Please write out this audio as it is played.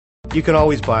You can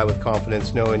always buy with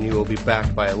confidence knowing you will be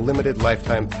backed by a limited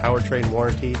lifetime powertrain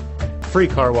warranty, free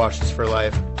car washes for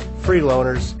life, free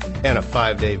loaners, and a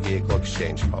 5-day vehicle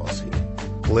exchange policy.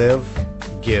 Live,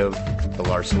 give the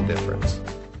Larson difference.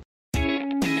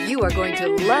 You are going to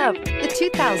love the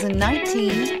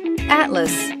 2019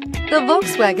 Atlas. The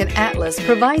Volkswagen Atlas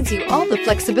provides you all the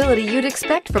flexibility you'd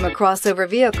expect from a crossover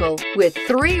vehicle with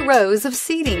 3 rows of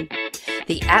seating.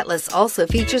 The Atlas also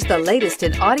features the latest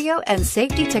in audio and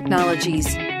safety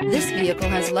technologies. This vehicle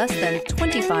has less than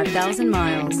 25,000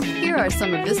 miles. Here are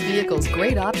some of this vehicle's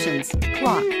great options: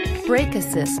 clock, brake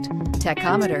assist,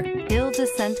 tachometer, hill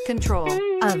descent control.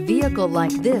 A vehicle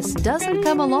like this doesn't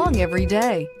come along every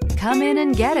day. Come in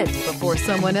and get it before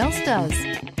someone else does.